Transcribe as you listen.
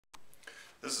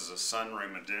This is a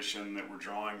sunroom edition that we're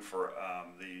drawing for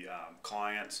the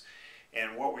clients.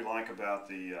 And what we like about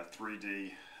the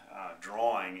 3D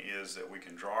drawing is that we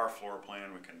can draw our floor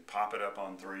plan, we can pop it up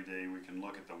on 3D, we can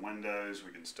look at the windows,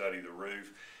 we can study the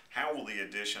roof. How will the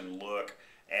addition look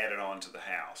added on to the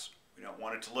house? We don't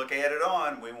want it to look added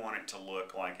on, we want it to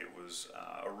look like it was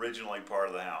originally part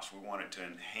of the house. We want it to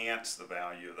enhance the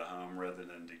value of the home rather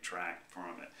than detract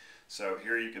from it. So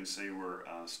here you can see we're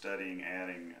studying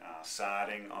adding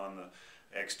siding on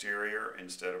the exterior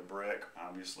instead of brick.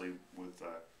 Obviously with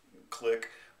click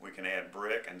we can add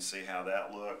brick and see how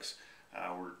that looks.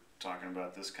 We're talking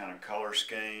about this kind of color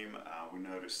scheme. We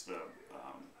notice the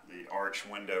arch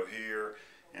window here,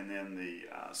 and then the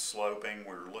sloping.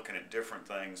 We're looking at different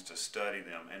things to study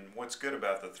them. And what's good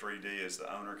about the 3D is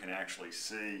the owner can actually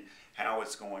see how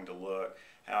it's going to look,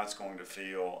 how it's going to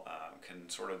feel, can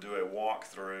sort of do a walk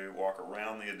through, walk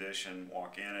around the addition,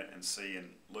 walk in it, and see and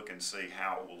look and see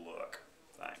how it will look.